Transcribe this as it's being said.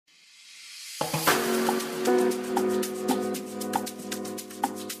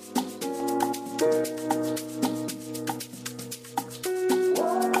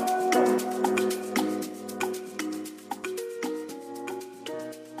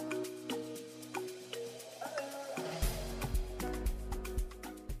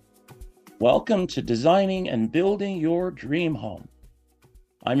Welcome to Designing and Building Your Dream Home.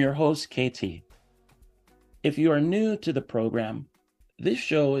 I'm your host, KT. If you are new to the program, this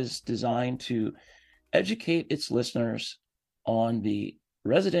show is designed to educate its listeners on the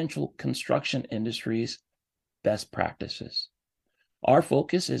residential construction industry's best practices. Our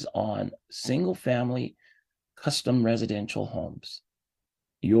focus is on single-family custom residential homes,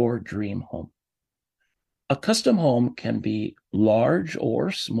 your dream home. A custom home can be large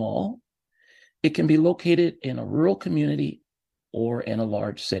or small. It can be located in a rural community or in a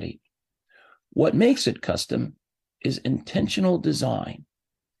large city. What makes it custom is intentional design.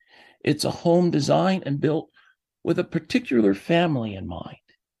 It's a home designed and built with a particular family in mind,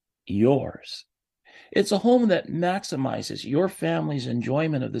 yours. It's a home that maximizes your family's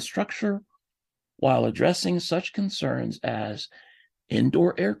enjoyment of the structure while addressing such concerns as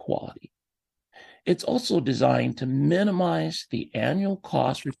indoor air quality. It's also designed to minimize the annual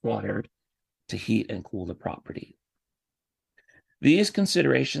cost required to heat and cool the property. These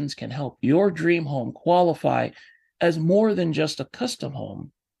considerations can help your dream home qualify as more than just a custom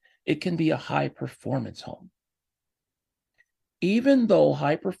home. It can be a high-performance home. Even though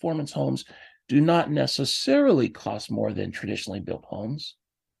high-performance homes do not necessarily cost more than traditionally built homes,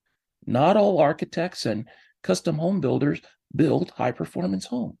 not all architects and custom home builders build high-performance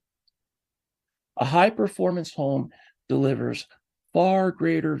homes. A high-performance home delivers far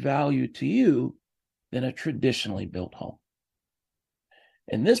greater value to you than a traditionally built home.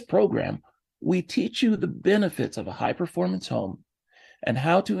 In this program, we teach you the benefits of a high-performance home and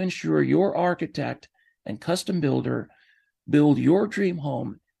how to ensure your architect and custom builder build your dream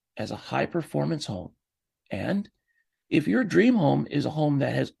home as a high-performance home. And if your dream home is a home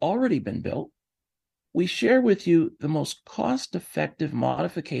that has already been built, we share with you the most cost-effective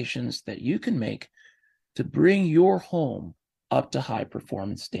modifications that you can make to bring your home up to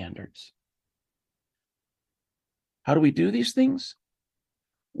high-performance standards. How do we do these things?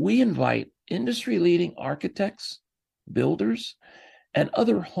 We invite industry-leading architects, builders, and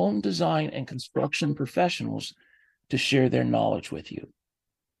other home design and construction professionals to share their knowledge with you.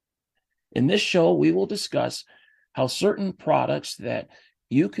 In this show, we will discuss how certain products that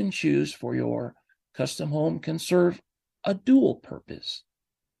you can choose for your custom home can serve a dual purpose.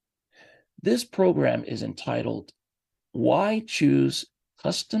 This program is entitled, Why Choose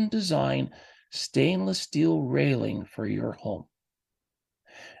Custom Design Stainless Steel Railing for Your Home?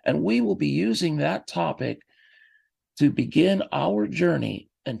 And we will be using that topic to begin our journey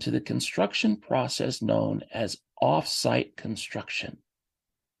into the construction process known as off-site construction.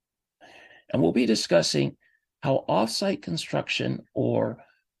 And we'll be discussing how off-site construction or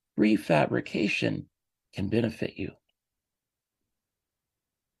prefabrication can benefit you.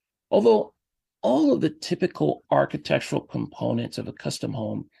 Although all of the typical architectural components of a custom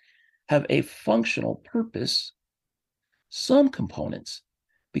home have a functional purpose, some components,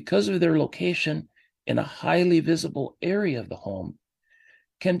 because of their location in a highly visible area of the home,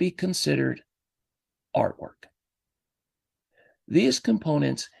 can be considered artwork. These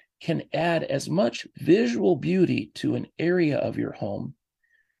components can add as much visual beauty to an area of your home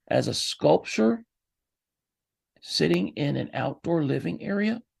as a sculpture sitting in an outdoor living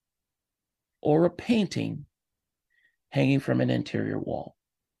area or a painting hanging from an interior wall.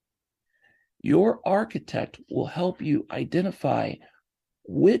 Your architect will help you identify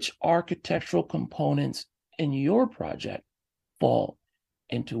which architectural components in your project fall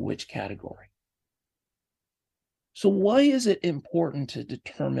into which category. So why is it important to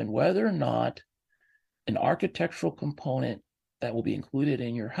determine whether or not an architectural component that will be included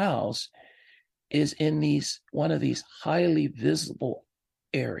in your house is in one of these highly visible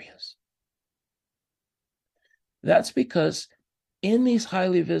areas? That's because in these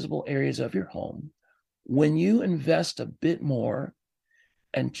highly visible areas of your home, when you invest a bit more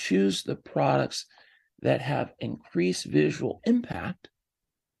and choose the products that have increased visual impact,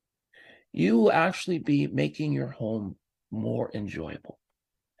 you will actually be making your home more enjoyable.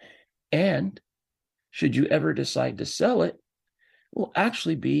 And should you ever decide to sell it, will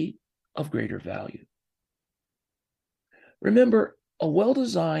actually be of greater value. Remember, a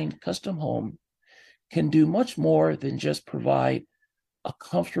well-designed custom home can do much more than just provide a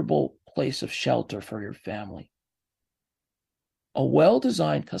comfortable place of shelter for your family. A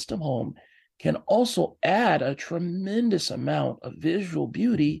well-designed custom home can also add a tremendous amount of visual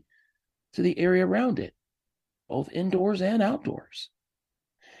beauty to the area around it, both indoors and outdoors.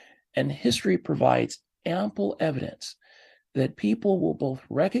 And history provides ample evidence that people will both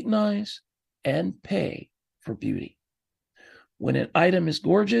recognize and pay for beauty. When an item is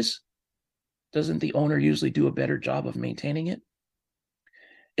gorgeous, doesn't the owner usually do a better job of maintaining it?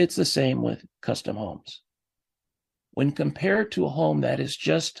 It's the same with custom homes. When compared to a home that is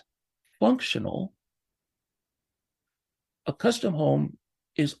just functional, a custom home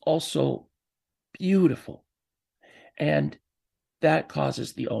is also beautiful. And that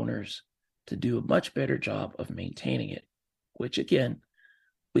causes the owners to do a much better job of maintaining it, which again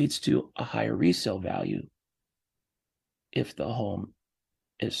leads to a higher resale value if the home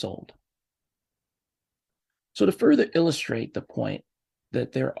is sold. So to further illustrate the point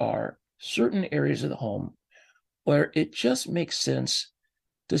that there are certain areas of the home where it just makes sense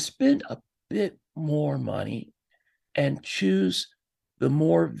to spend a bit more money and choose the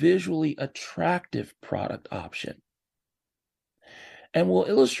more visually attractive product option. And we'll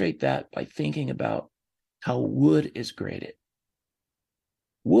illustrate that by thinking about how wood is graded.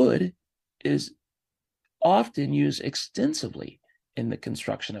 Wood is often used extensively in the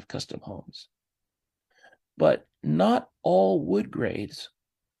construction of custom homes. But not all wood grades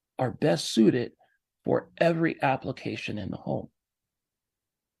are best suited for every application in the home.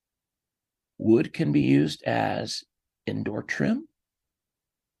 Wood can be used as indoor trim.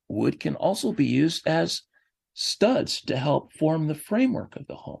 Wood can also be used as studs to help form the framework of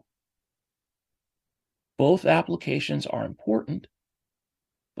the home. Both applications are important,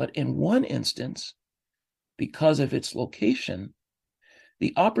 but in one instance, because of its location,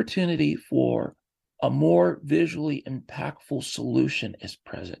 the opportunity for a more visually impactful solution is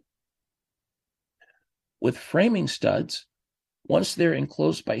present. With framing studs, once they're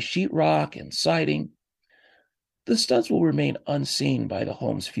enclosed by sheetrock and siding, the studs will remain unseen by the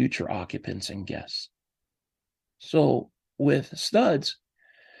home's future occupants and guests. So with studs,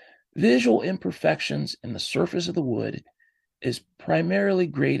 visual imperfections in the surface of the wood is primarily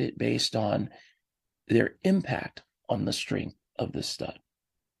graded based on their impact on the strength of the stud.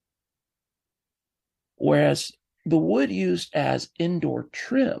 Whereas the wood used as indoor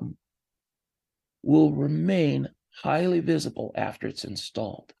trim will remain highly visible after it's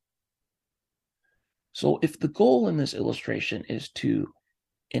installed. So if the goal in this illustration is to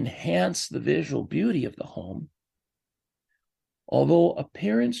enhance the visual beauty of the home, although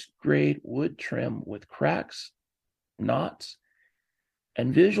appearance grade wood trim with cracks, knots,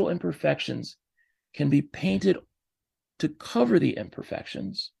 and visual imperfections can be painted to cover the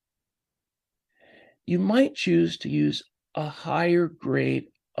imperfections, you might choose to use a higher grade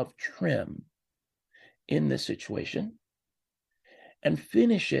of trim in this situation and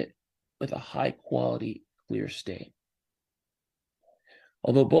finish it with a high quality clear stain.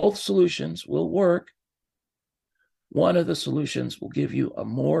 Although both solutions will work, one of the solutions will give you a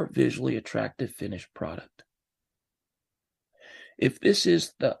more visually attractive finished product. If this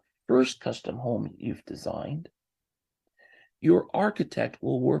is the first custom home you've designed, your architect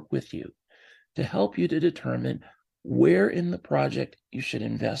will work with you to help you to determine where in the project you should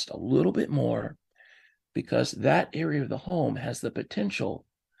invest a little bit more, because that area of the home has the potential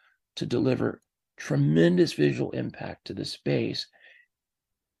to deliver tremendous visual impact to the space,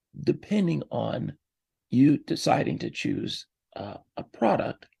 depending on you deciding to choose a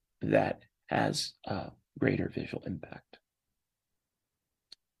product that has greater visual impact.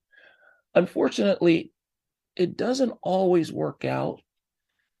 Unfortunately, it doesn't always work out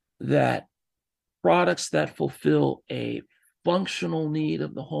that products that fulfill a functional need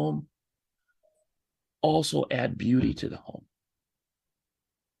of the home also add beauty to the home.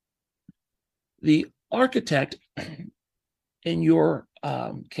 The architect, in your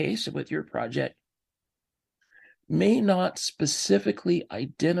case with your project, may not specifically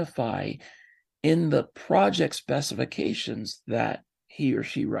identify in the project specifications that he or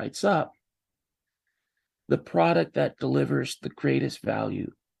she writes up the product that delivers the greatest value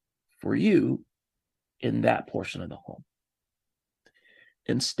for you in that portion of the home.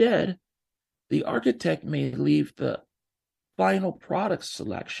 Instead, the architect may leave the final product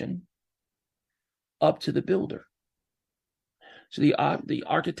selection up to the builder. So the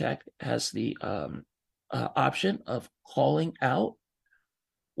architect has the option of calling out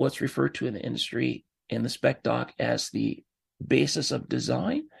what's referred to in the industry in the spec doc as the basis of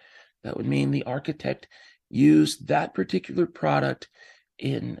design. That would mean the architect used that particular product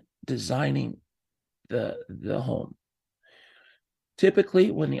in designing the home.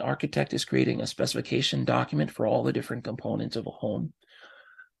 Typically, when the architect is creating a specification document for all the different components of a home,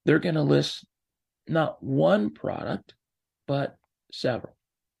 they're going to list not one product, but several.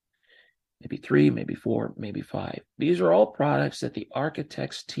 Maybe 3, maybe 4, maybe 5. These are all products that the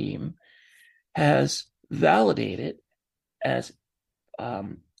architect's team has validated as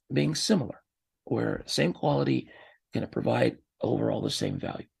being similar, where same quality can provide overall the same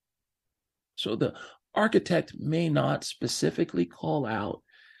value. So the architect may not specifically call out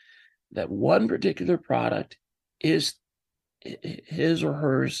that one particular product is his or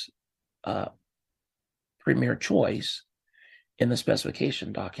hers premier choice in the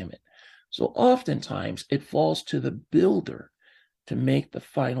specification document. So oftentimes it falls to the builder to make the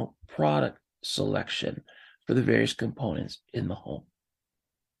final product selection for the various components in the home.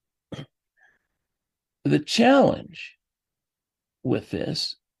 The challenge with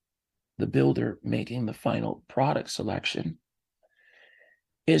this, the builder making the final product selection,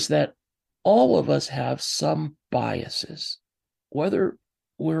 is that all of us have some biases, whether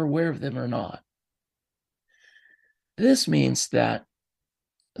we're aware of them or not. This means that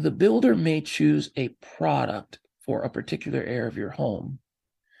the builder may choose a product for a particular area of your home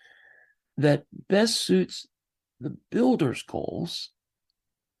that best suits the builder's goals,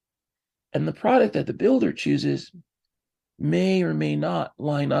 and the product that the builder chooses may or may not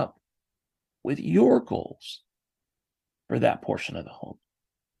line up with your goals for that portion of the home.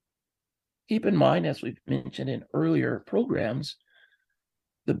 Keep in mind, as we've mentioned in earlier programs,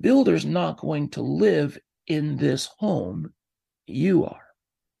 the builder's not going to live in this home, you are.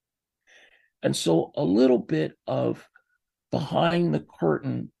 And so a little bit of behind the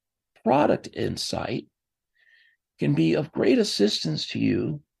curtain product insight can be of great assistance to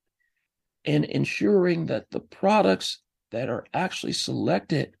you in ensuring that the products that are actually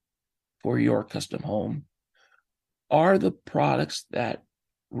selected for your custom home are the products that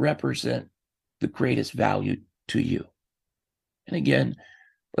represent the greatest value to you. And again,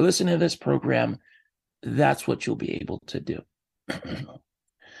 for listening to this program, that's what you'll be able to do.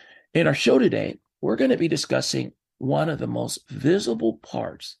 In our show today, we're going to be discussing one of the most visible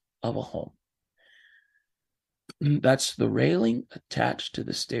parts of a home. That's the railing attached to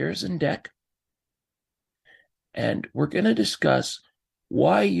the stairs and deck. And we're going to discuss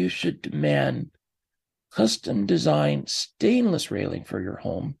why you should demand custom designed stainless railing for your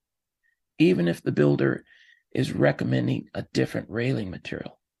home, even if the builder is recommending a different railing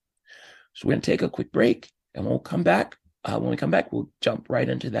material. So we're going to take a quick break, and we'll come back. When we come back, we'll jump right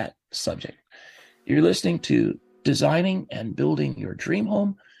into that subject. You're listening to Designing and Building Your Dream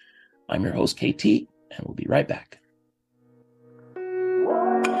Home. I'm your host, KT, and we'll be right back.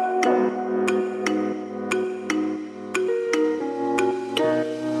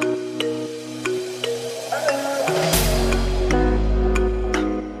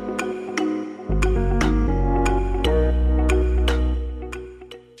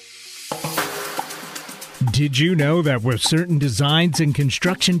 Did you know that with certain designs and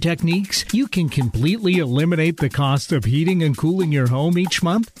construction techniques, you can completely eliminate the cost of heating and cooling your home each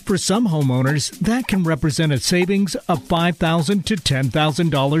month? For some homeowners, that can represent a savings of $5,000 to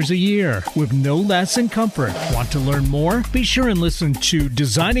 $10,000 a year, with no less in comfort. Want to learn more? Be sure and listen to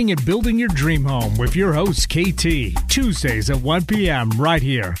Designing and Building Your Dream Home with your host, KT, Tuesdays at 1 p.m. right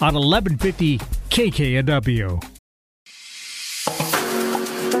here on 1150 KKNW.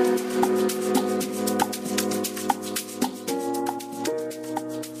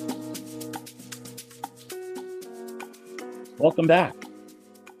 Welcome back.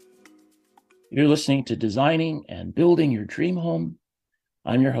 You're listening to Designing and Building Your Dream Home.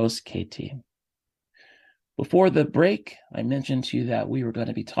 I'm your host, KT. Before the break, I mentioned to you that we were going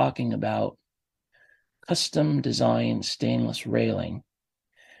to be talking about custom designed stainless railing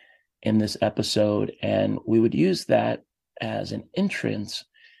in this episode, and we would use that as an entrance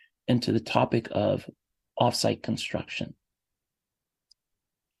into the topic of offsite construction.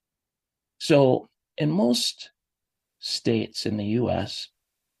 So in most states in the U.S.,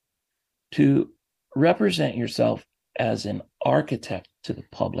 to represent yourself as an architect to the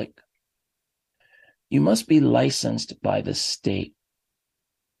public, you must be licensed by the state.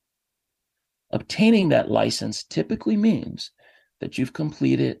 Obtaining that license typically means that you've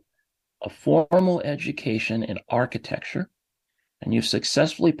completed a formal education in architecture and you've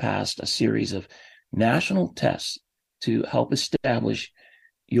successfully passed a series of national tests to help establish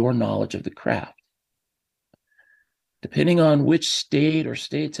your knowledge of the craft. Depending on which state or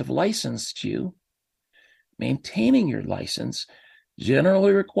states have licensed you, maintaining your license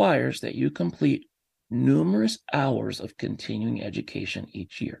generally requires that you complete numerous hours of continuing education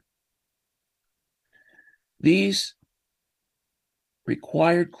each year. These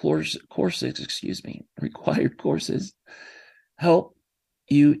required courses help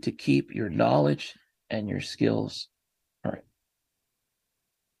you to keep your knowledge and your skills. All right.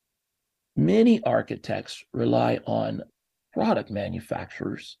 Many architects rely on product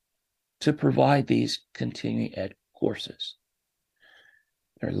manufacturers to provide these continuing ed courses.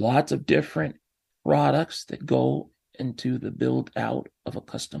 There are lots of different products that go into the build out of a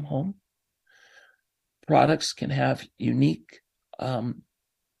custom home. Products can have unique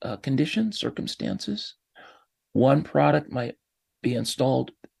conditions, circumstances. One product might be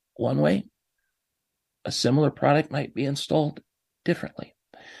installed one way. A similar product might be installed differently.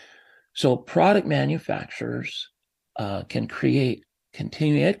 So product manufacturers can create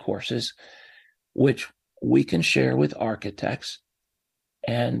continuing ed courses, which we can share with architects.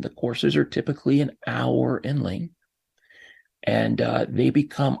 And the courses are typically an hour in length. And they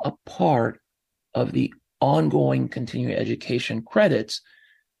become a part of the ongoing continuing education credits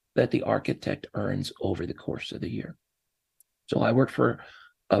that the architect earns over the course of the year. So I work for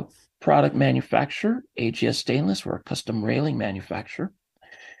a product manufacturer, AGS Stainless. We're a custom railing manufacturer.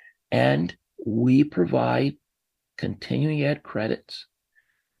 And we provide continuing ed credits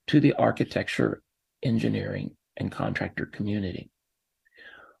to the architecture, engineering, and contractor community.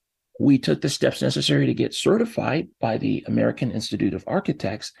 We took the steps necessary to get certified by the American Institute of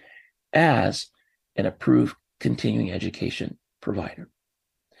Architects as an approved continuing education provider.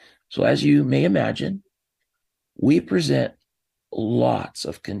 So as you may imagine, we present lots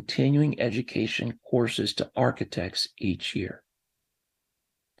of continuing education courses to architects each year.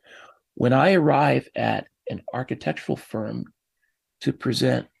 When I arrive at an architectural firm to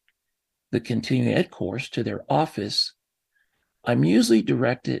present the continuing ed course to their office, I'm usually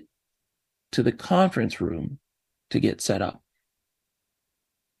directed to the conference room to get set up.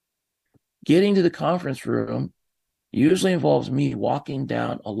 Getting to the conference room usually involves me walking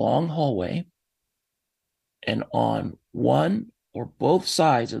down a long hallway, and on one or both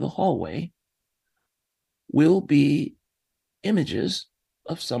sides of the hallway will be images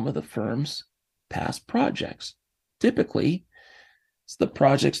of some of the firm's past projects. Typically, it's the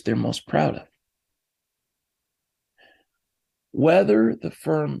projects they're most proud of. Whether the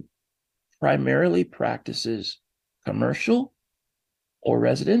firm primarily practices commercial or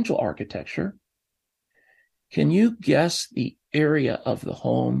residential architecture, can you guess the area of the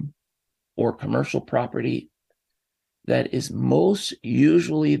home or commercial property that is most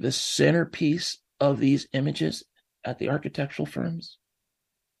usually the centerpiece of these images at the architectural firms?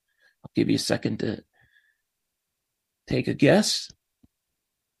 I'll give you a second to take a guess.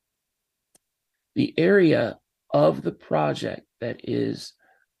 The area of the project that is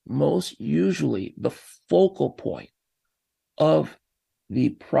most usually the focal point of the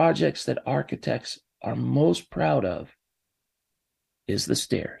projects that architects are most proud of is the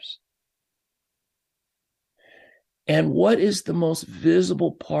stairs. And what is the most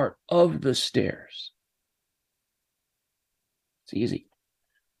visible part of the stairs? It's easy.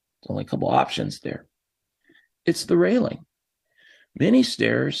 There's only a couple options there. It's the railing. Many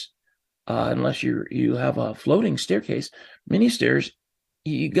stairs, unless you have a floating staircase, many stairs,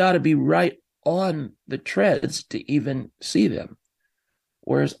 you got to be right on the treads to even see them.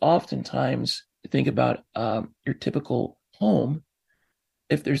 Whereas oftentimes, think about your typical home.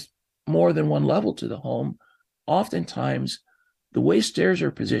 If there's more than one level to the home, oftentimes the way stairs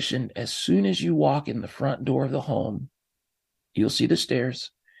are positioned, as soon as you walk in the front door of the home, you'll see the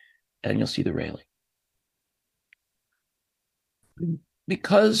stairs and you'll see the railing.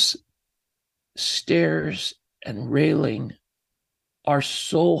 Because stairs and railing are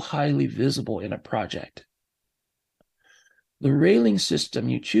so highly visible in a project, the railing system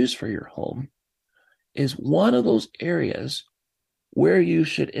you choose for your home is one of those areas where you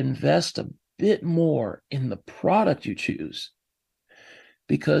should invest a bit more in the product you choose,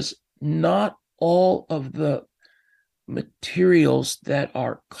 because not all of the materials that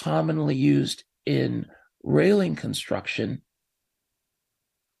are commonly used in railing construction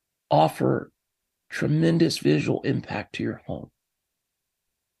offer tremendous visual impact to your home.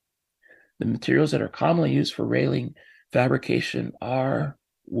 The materials that are commonly used for railing fabrication are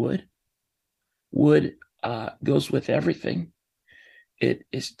wood. Wood goes with everything. It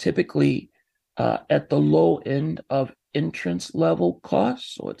is typically at the low end of entrance level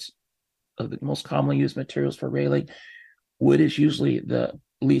costs. So it's the most commonly used materials for railing. Wood is usually the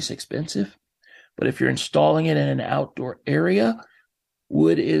least expensive. But if you're installing it in an outdoor area,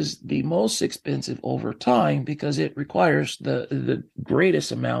 wood is the most expensive over time because it requires the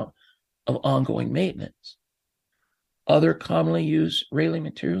greatest amount of ongoing maintenance. Other commonly used railing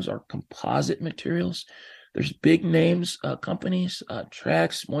materials are composite materials. There's big names, companies,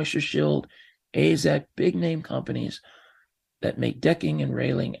 Trax, Moisture Shield, AZEK, big name companies that make decking and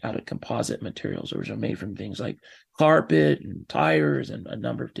railing out of composite materials, which are made from things like carpet and tires and a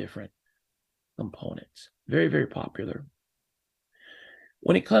number of different components. Very, very popular.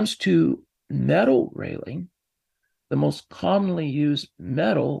 When it comes to metal railing, the most commonly used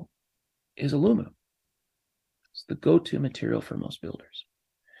metal is aluminum. It's the go-to material for most builders.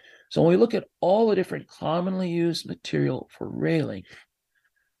 So when we look at all the different commonly used material for railing,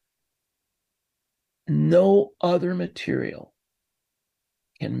 No other material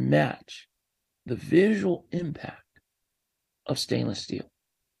can match the visual impact of stainless steel.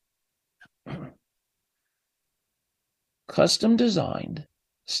 Custom designed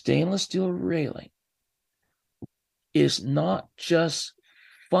stainless steel railing is not just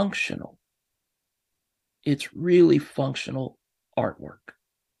functional, it's really functional artwork.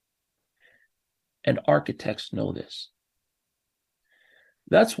 And architects know this.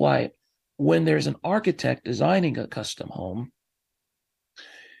 That's why when there's an architect designing a custom home,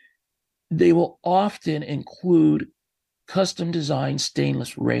 they will often include custom designed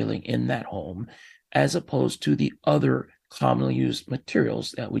stainless railing in that home, as opposed to the other commonly used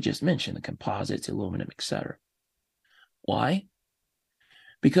materials that we just mentioned, the composites, aluminum, etc. Why?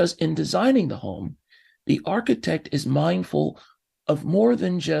 Because in designing the home, the architect is mindful of more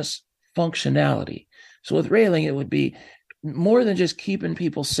than just functionality. So with railing, it would be more than just keeping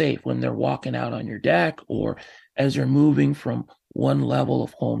people safe when they're walking out on your deck or as you're moving from one level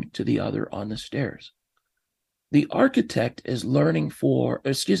of home to the other on the stairs. The architect is looking for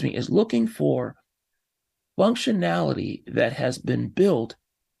functionality that has been built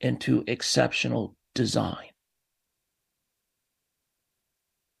into exceptional design.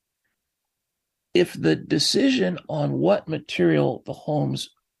 If the decision on what material the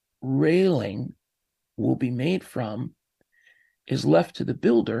home's railing will be made from is left to the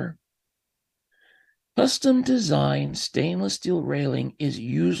builder, custom designed stainless steel railing is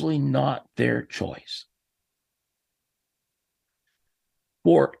usually not their choice.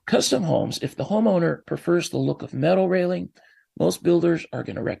 For custom homes, if the homeowner prefers the look of metal railing, most builders are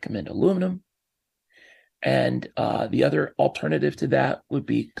going to recommend aluminum. And the other alternative to that would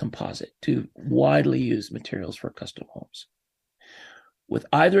be composite, two widely used materials for custom homes. With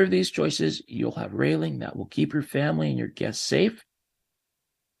either of these choices, you'll have railing that will keep your family and your guests safe,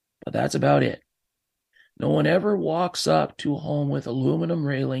 but that's about it. No one ever walks up to a home with aluminum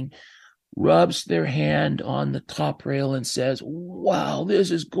railing, rubs their hand on the top rail and says, "Wow,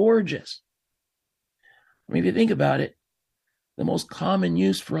 this is gorgeous." I mean, if you think about it, the most common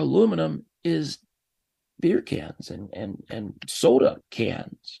use for aluminum is beer cans and soda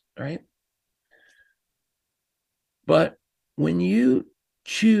cans, right? But when you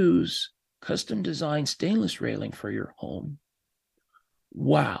choose custom designed stainless railing for your home,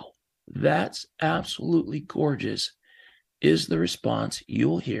 wow, that's absolutely gorgeous, is the response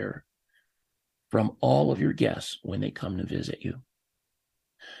you'll hear from all of your guests when they come to visit you.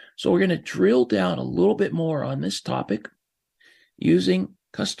 So we're going to drill down a little bit more on this topic using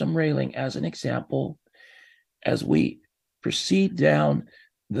custom railing as an example as we proceed down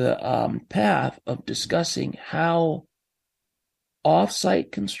the path of discussing how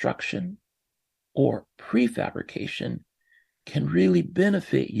off-site construction or prefabrication can really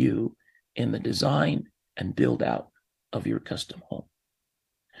benefit you in the design and build out of your custom home.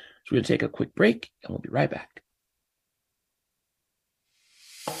 So we're going to take a quick break and we'll be right back.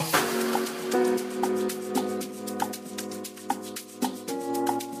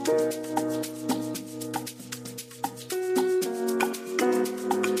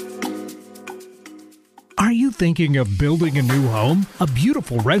 Are you thinking of building a new home? A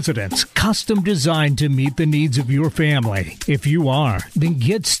beautiful residence, custom designed to meet the needs of your family? If you are, then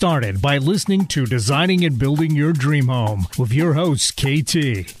get started by listening to Designing and Building Your Dream Home with your host,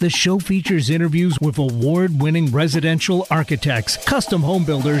 KT. The show features interviews with award-winning residential architects, custom home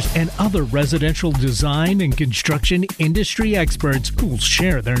builders, and other residential design and construction industry experts who will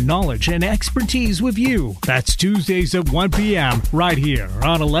share their knowledge and expertise with you. That's Tuesdays at 1 p.m. right here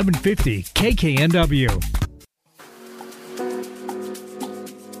on 1150 KKNW.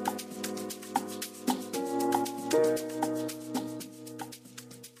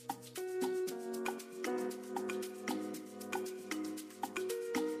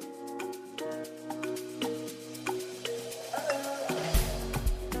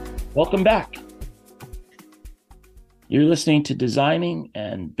 Welcome back. You're listening to Designing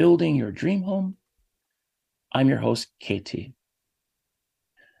and Building Your Dream Home. I'm your host, KT.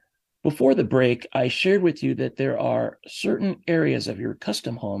 Before the break, I shared with you that there are certain areas of your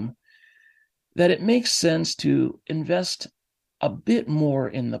custom home that it makes sense to invest a bit more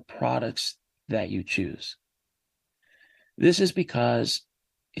in the products that you choose. This is because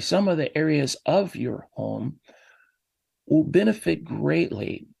some of the areas of your home will benefit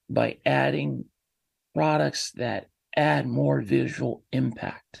greatly by adding products that add more visual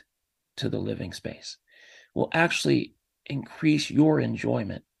impact to the living space, will actually increase your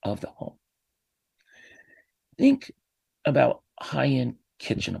enjoyment of the home. Think about high-end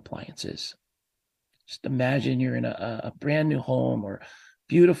kitchen appliances. Just imagine you're in a brand new home or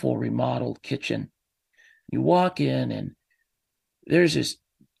beautiful remodeled kitchen, You walk in and there's this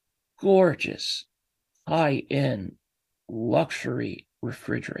gorgeous high-end luxury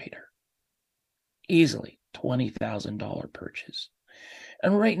refrigerator, easily $20,000 purchase.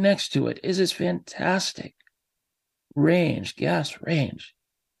 And right next to it is this fantastic gas range,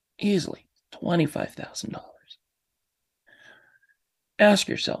 easily $25,000. Ask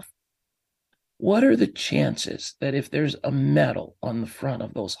yourself, what are the chances that if there's a metal on the front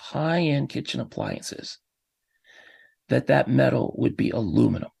of those high-end kitchen appliances, that metal would be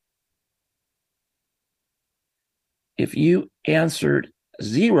aluminum? If you answered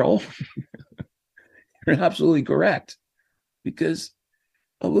 0, you're absolutely correct, because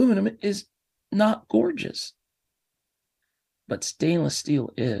aluminum is not gorgeous, but stainless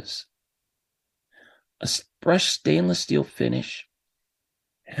steel is. A brushed stainless steel finish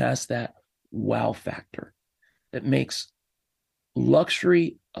has that wow factor that makes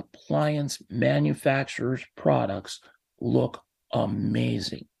luxury appliance manufacturers' products look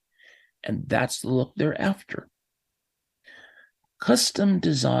amazing. And that's the look they're after. Custom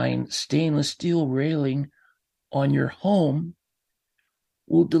designed stainless steel railing on your home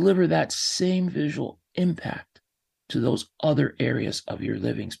will deliver that same visual impact to those other areas of your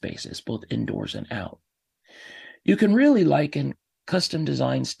living spaces, both indoors and out. You can really liken custom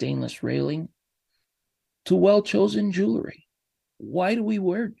designed stainless railing to well-chosen jewelry. Why do we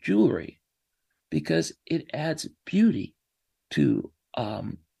wear jewelry? Because it adds beauty to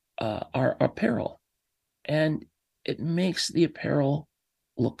our apparel, and it makes the apparel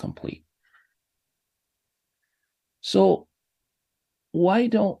look complete. So why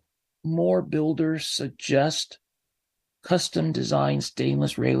don't more builders suggest custom designed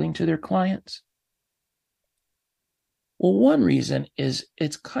stainless railing to their clients? Well, one reason is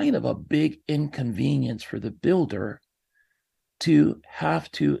it's kind of a big inconvenience for the builder to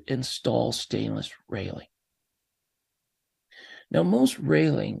have to install stainless railing. Now, most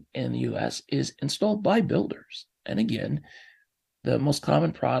railing in the US is installed by builders. And again, the most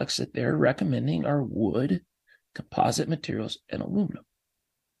common products that they're recommending are wood, composite materials, and aluminum.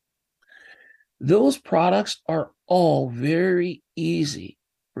 Those products are all very easy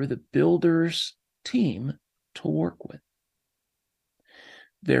for the builder's team to work with.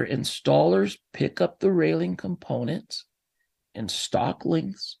 Their installers pick up the railing components in stock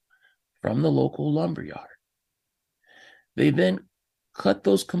lengths from the local lumberyard. They then cut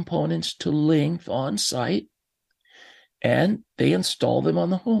those components to length on site, and they install them on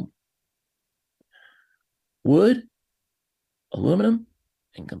the home. Wood, aluminum,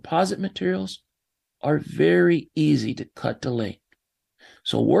 and composite materials are very easy to cut to length.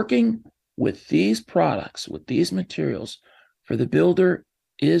 So working with these products, with these materials, for the builder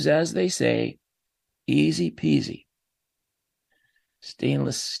is, as they say, easy peasy.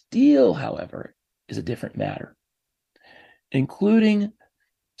 Stainless steel, however, is a different matter. Including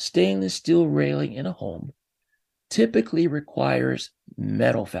stainless steel railing in a home typically requires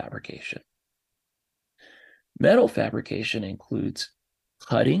metal fabrication. Metal fabrication includes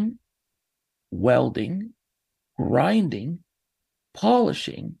cutting, welding, grinding,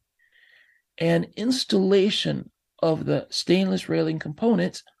 polishing, and installation of the stainless railing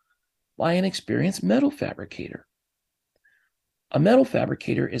components by an experienced metal fabricator. A metal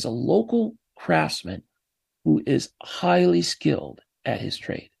fabricator is a local craftsman who is highly skilled at his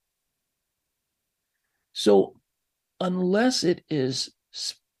trade. So unless it is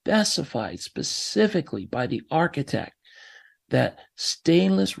specified specifically by the architect that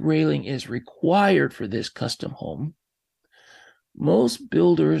stainless railing is required for this custom home, most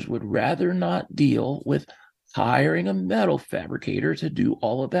builders would rather not deal with hiring a metal fabricator to do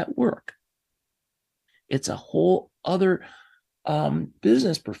all of that work. It's a whole other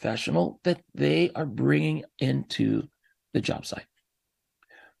business professional that they are bringing into the job site.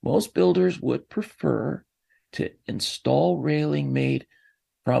 Most builders would prefer to install railing made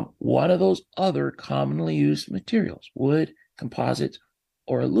from one of those other commonly used materials, wood, composites,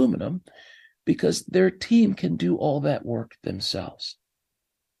 or aluminum, because their team can do all that work themselves.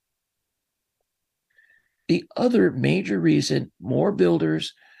 The other major reason more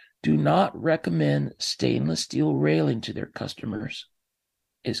builders do not recommend stainless steel railing to their customers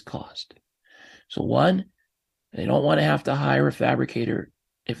is cost. So one, they don't want to have to hire a fabricator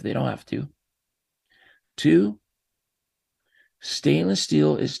if they don't have to. Two, stainless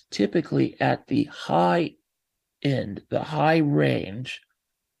steel is typically at the high end, the high range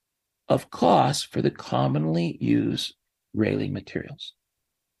of costs for the commonly used railing materials.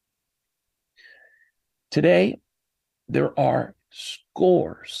 Today, there are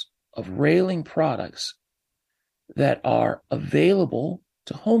scores of railing products that are available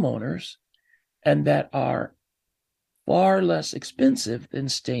to homeowners and that are far less expensive than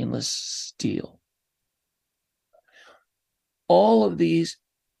stainless steel. All of these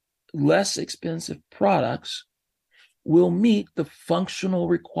less expensive products will meet the functional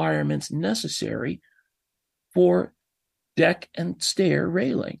requirements necessary for deck and stair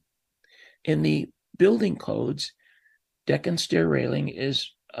railing. In the building codes, deck and stair railing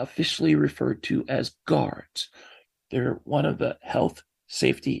is officially referred to as guards. They're one of the health,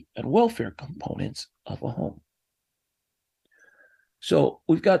 safety, and welfare components of a home. So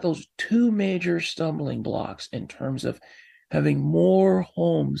we've got those two major stumbling blocks in terms of having more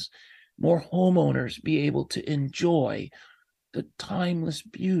homes, more homeowners be able to enjoy the timeless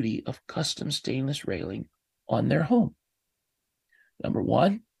beauty of custom stainless railing on their home. Number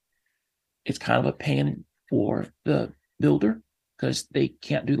one, it's kind of a pain for the builder because they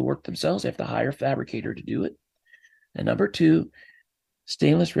can't do the work themselves. They have to hire a fabricator to do it. And number two,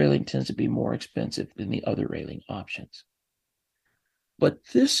 stainless railing tends to be more expensive than the other railing options. But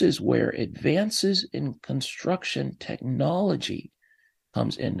this is where advances in construction technology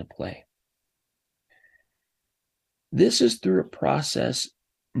comes into play. This is through a process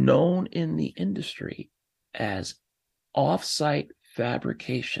known in the industry as off-site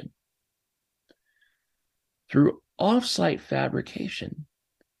fabrication. Through off-site fabrication,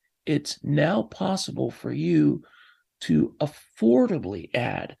 it's now possible for you to affordably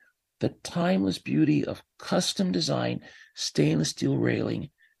add the timeless beauty of custom design stainless steel railing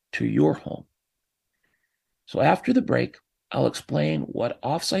to your home. So after the break, I'll explain what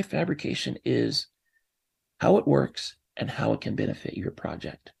off-site fabrication is, how it works, and how it can benefit your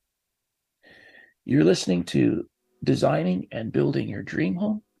project. You're listening to Designing and Building Your Dream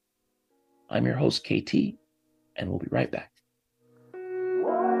Home. I'm your host, KT, and we'll be right back.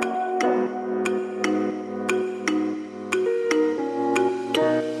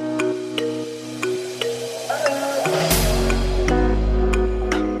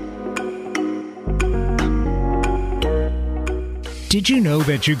 Did you know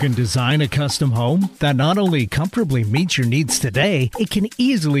that you can design a custom home that not only comfortably meets your needs today, it can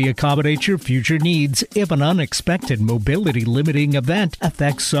easily accommodate your future needs if an unexpected mobility limiting event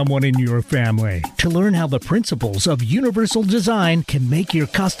affects someone in your family? To learn how the principles of universal design can make your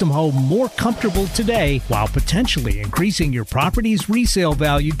custom home more comfortable today while potentially increasing your property's resale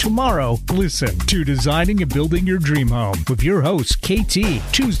value tomorrow, listen to Designing and Building Your Dream Home with your host, KT,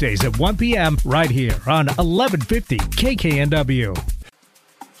 Tuesdays at 1 p.m. right here on 1150 KKNW.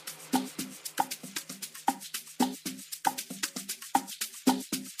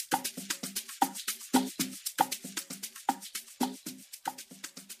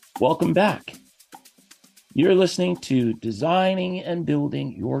 Welcome back. You're listening to Designing and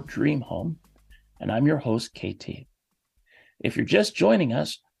Building Your Dream Home, and I'm your host, KT. If you're just joining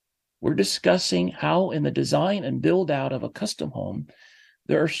us, we're discussing how in the design and build out of a custom home,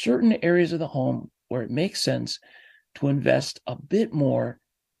 there are certain areas of the home where it makes sense to invest a bit more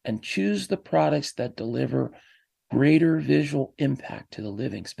and choose the products that deliver greater visual impact to the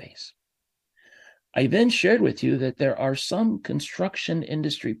living space. I then shared with you that there are some construction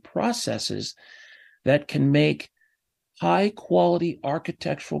industry processes that can make high-quality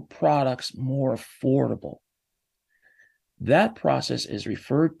architectural products more affordable. That process is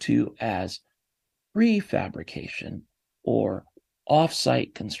referred to as prefabrication or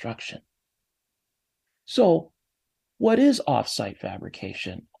off-site construction. So, what is off-site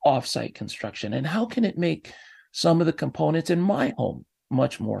fabrication, off-site construction, and how can it make some of the components in my home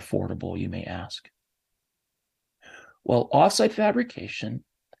much more affordable, you may ask? Well, off-site fabrication,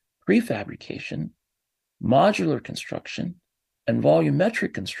 prefabrication, modular construction, and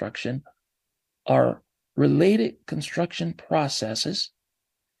volumetric construction are related construction processes,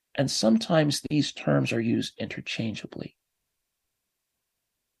 and sometimes these terms are used interchangeably.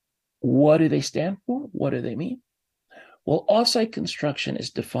 What do they stand for? What do they mean? Well, off-site construction is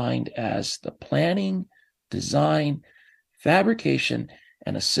defined as the planning, design, fabrication,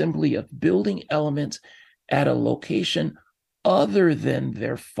 and assembly of building elements at a location other than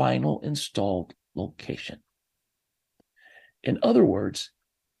their final installed location. In other words,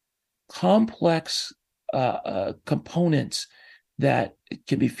 complex components that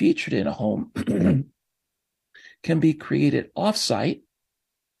can be featured in a home can be created off-site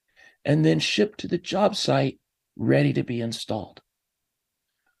and then shipped to the job site ready to be installed.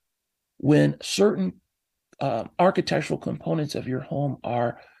 When certain architectural components of your home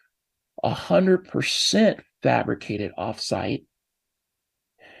are 100% fabricated off-site,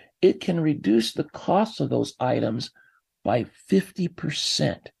 it can reduce the cost of those items by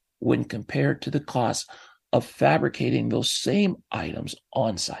 50% when compared to the cost of fabricating those same items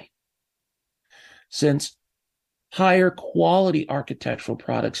on-site. Since higher quality architectural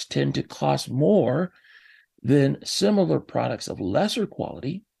products tend to cost more than similar products of lesser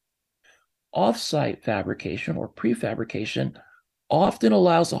quality, off-site fabrication or prefabrication often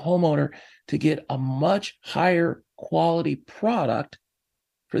allows a homeowner to get a much higher quality product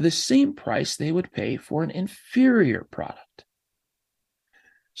for the same price they would pay for an inferior product.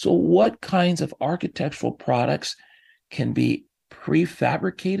 So what kinds of architectural products can be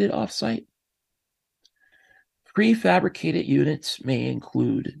prefabricated off-site? Prefabricated units may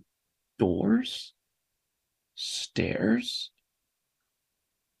include doors, stairs,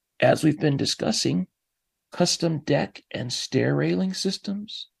 as we've been discussing, custom deck and stair railing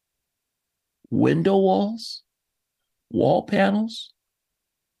systems, window walls, wall panels,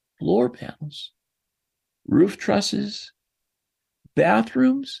 floor panels, roof trusses,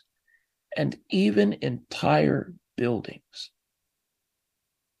 bathrooms, and even entire buildings.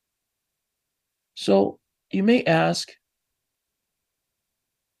 So you may ask,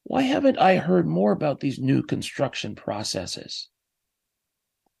 why haven't I heard more about these new construction processes?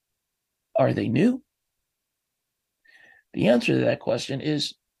 Are they new? The answer to that question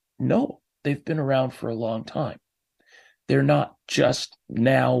is no, they've been around for a long time. They're not just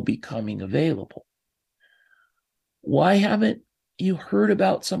now becoming available. Why haven't you heard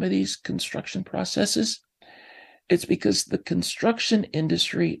about some of these construction processes? It's because the construction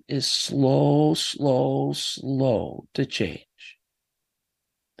industry is slow to change.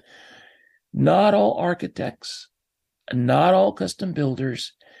 Not all architects, not all custom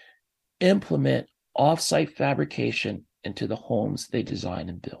builders implement off-site fabrication into the homes they design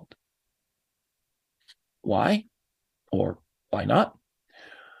and build. Why? Or why not?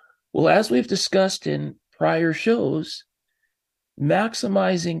 Well, as we've discussed in prior shows,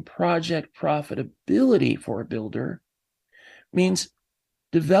 maximizing project profitability for a builder means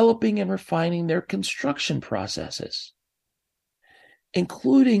developing and refining their construction processes,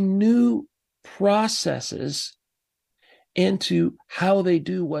 including new processes into how they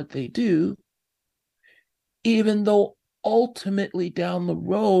do what they do, even though ultimately down the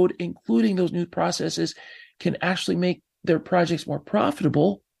road, including those new processes can actually make their projects more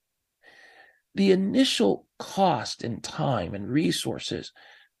profitable. The initial cost and time and resources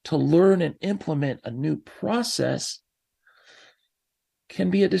to learn and implement a new process can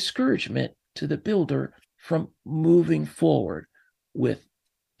be a discouragement to the builder from moving forward with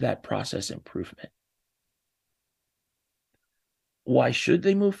that process improvement. Why should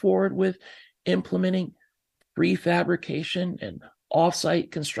they move forward with implementing prefabrication and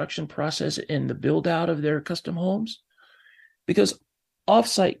off-site construction process in the build out of their custom homes? Because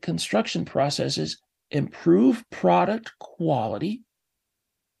off-site construction processes improve product quality,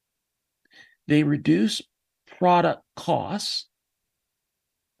 they reduce product costs,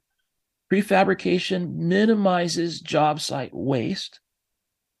 prefabrication minimizes job site waste,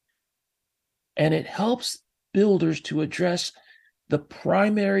 and it helps builders to address the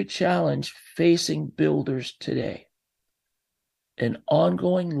primary challenge facing builders today: an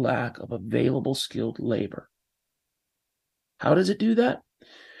ongoing lack of available skilled labor. How does it do that?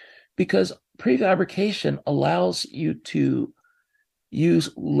 Because prefabrication allows you to use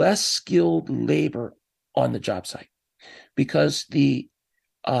less skilled labor on the job site, because the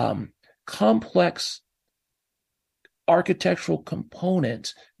complex architectural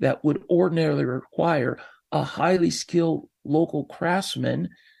components that would ordinarily require a highly skilled local craftsman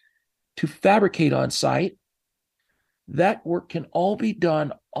to fabricate on site, that work can all be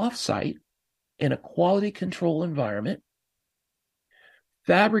done off-site in a quality control environment,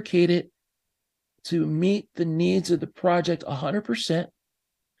 fabricated to meet the needs of the project 100%,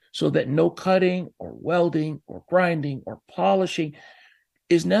 so that no cutting or welding or grinding or polishing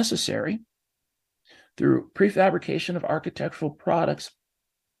is necessary. Through prefabrication of architectural products,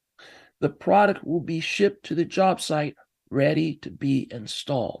 the product will be shipped to the job site ready to be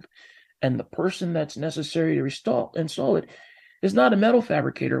installed. And the person that's necessary to install it is not a metal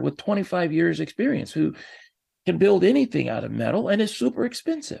fabricator with 25 years experience who can build anything out of metal and is super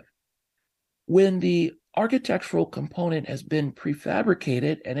expensive. When the architectural component has been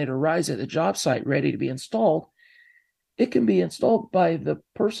prefabricated and it arrives at the job site ready to be installed, it can be installed by the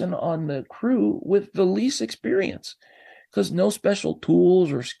person on the crew with the least experience, because no special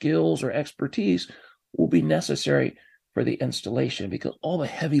tools or skills or expertise will be necessary for the installation, because all the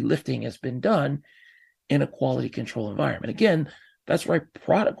heavy lifting has been done in a quality control environment. Again, that's why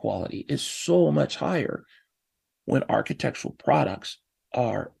product quality is so much higher when architectural products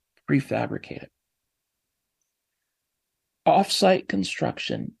are prefabricated. Off-site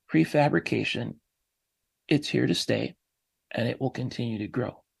construction, prefabrication, it's here to stay, and it will continue to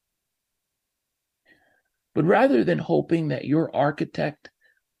grow. But rather than hoping that your architect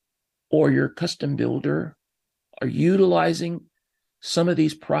or your custom builder are utilizing some of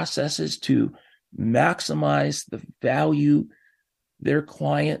these processes to maximize the value their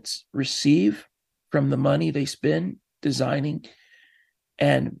clients receive from the money they spend designing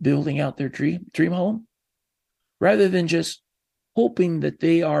and building out their dream home, rather than just hoping that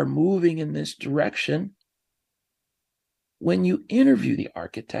they are moving in this direction, when you interview the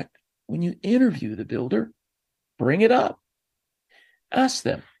architect, when you interview the builder, bring it up. Ask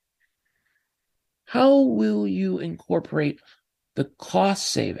them, how will you incorporate the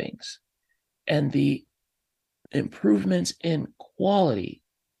cost savings and the improvements in quality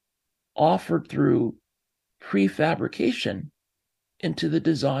offered through prefabrication into the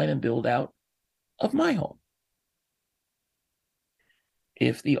design and build out of my home?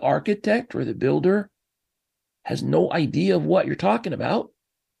 If the architect or the builder has no idea of what you're talking about,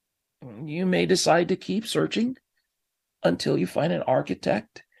 you may decide to keep searching until you find an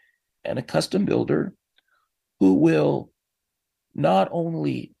architect and a custom builder who will not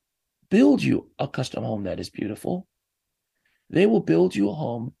only build you a custom home that is beautiful, they will build you a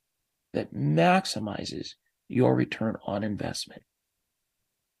home that maximizes your return on investment.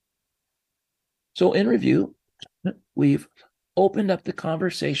 So in review, we've opened up the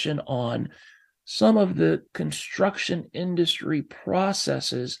conversation on some of the construction industry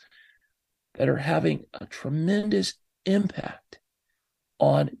processes that are having a tremendous impact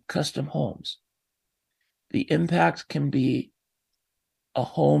on custom homes. The impact can be a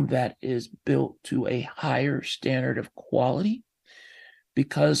home that is built to a higher standard of quality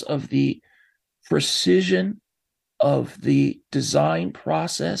because of the precision of the design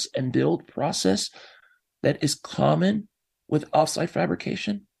process and build process that is common with offsite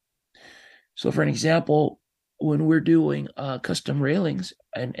fabrication. So for an example, when we're doing custom railings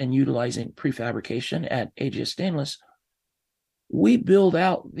and utilizing prefabrication at AGS Stainless, we build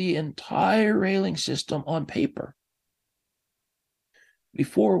out the entire railing system on paper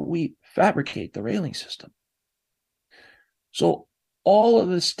before we fabricate the railing system. So all of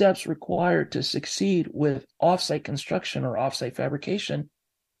the steps required to succeed with offsite construction or offsite fabrication,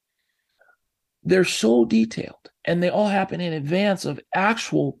 they're so detailed, and they all happen in advance of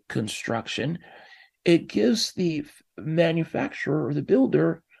actual construction. It gives the manufacturer or the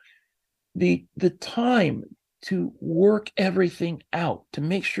builder the time to work everything out, to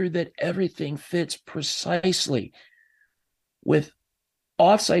make sure that everything fits precisely. With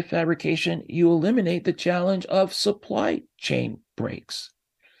offsite fabrication, you eliminate the challenge of supply chain breaks.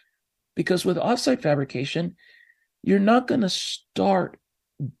 Because with offsite fabrication, you're not going to start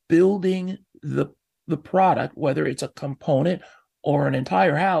building the product, whether it's a component or an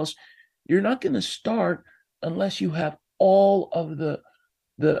entire house. You're not going to start unless you have all of the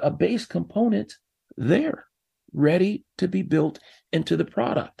base components there, ready to be built into the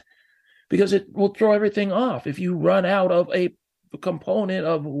product, because it will throw everything off. If you run out of a component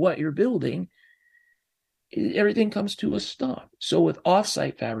of what you're building, everything comes to a stop. So with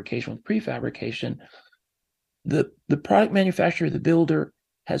offsite fabrication, with prefabrication, the product manufacturer, the builder,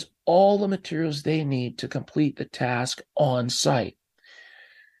 has all the materials they need to complete the task on site.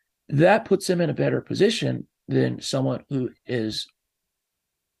 That puts them in a better position than someone who is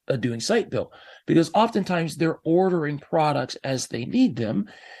doing site build, because oftentimes they're ordering products as they need them.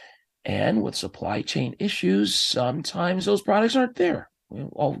 And with supply chain issues, sometimes those products aren't there. We've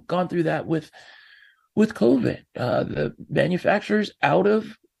all gone through that with COVID. The manufacturers out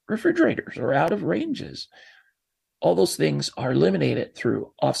of refrigerators or out of ranges. All those things are eliminated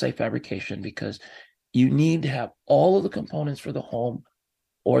through offsite fabrication, because you need to have all of the components for the home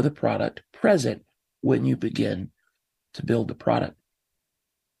or the product present when you begin to build the product.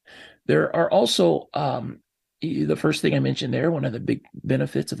 There are also, the first thing I mentioned there, one of the big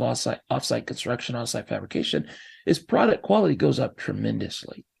benefits of offsite construction, offsite fabrication, is product quality goes up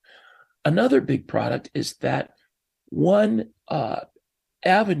tremendously. Another big product is that one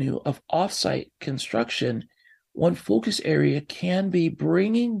avenue of offsite construction, one focus area can be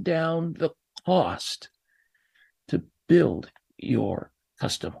bringing down the cost to build your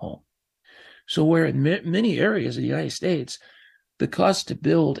custom home. So where in many areas of the United States, the cost to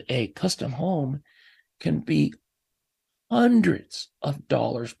build a custom home can be hundreds of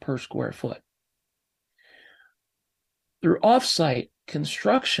dollars per square foot. Through offsite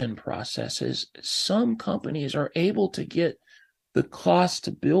construction processes, some companies are able to get the cost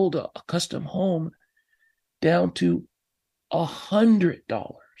to build a custom home down to $100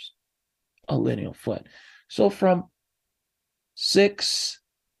 a lineal foot. So from $600,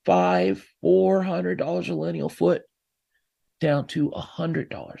 $500, $400 a lineal foot down to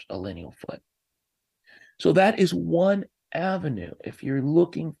 $100 a lineal foot. So that is one avenue. If you're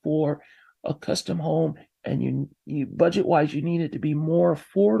looking for a custom home and you budget wise, you need it to be more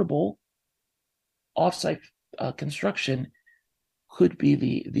affordable, offsite construction could be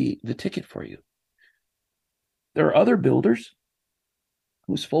the ticket for you. There are other builders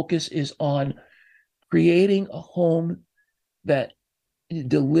whose focus is on creating a home that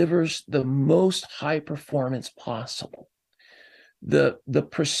delivers the most high performance possible. The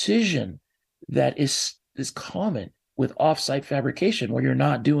precision that is common with offsite fabrication, where you're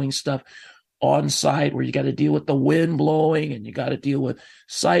not doing stuff on site, where you got to deal with the wind blowing and you got to deal with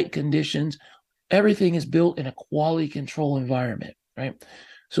site conditions. Everything is built in a quality control environment, right?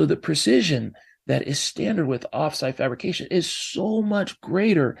 So the precision that is standard with offsite fabrication is so much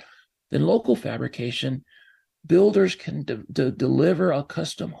greater than local fabrication. Builders can deliver a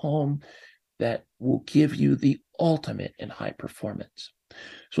custom home that will give you the ultimate in high performance.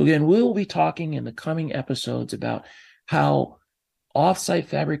 So again, we'll be talking in the coming episodes about how offsite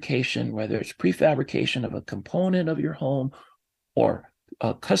fabrication, whether it's prefabrication of a component of your home or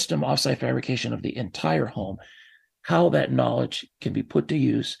a custom offsite fabrication of the entire home, how that knowledge can be put to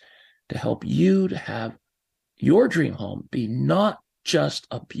use to help you to have your dream home be not just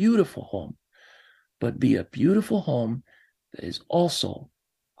a beautiful home, but be a beautiful home that is also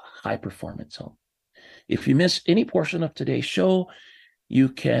a high performance home. If you miss any portion of today's show, you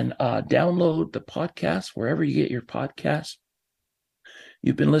can download the podcast wherever you get your podcasts.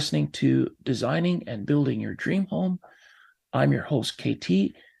 You've been listening to Designing and Building Your Dream Home. I'm your host, KT,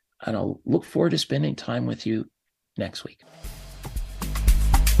 and I'll look forward to spending time with you next week.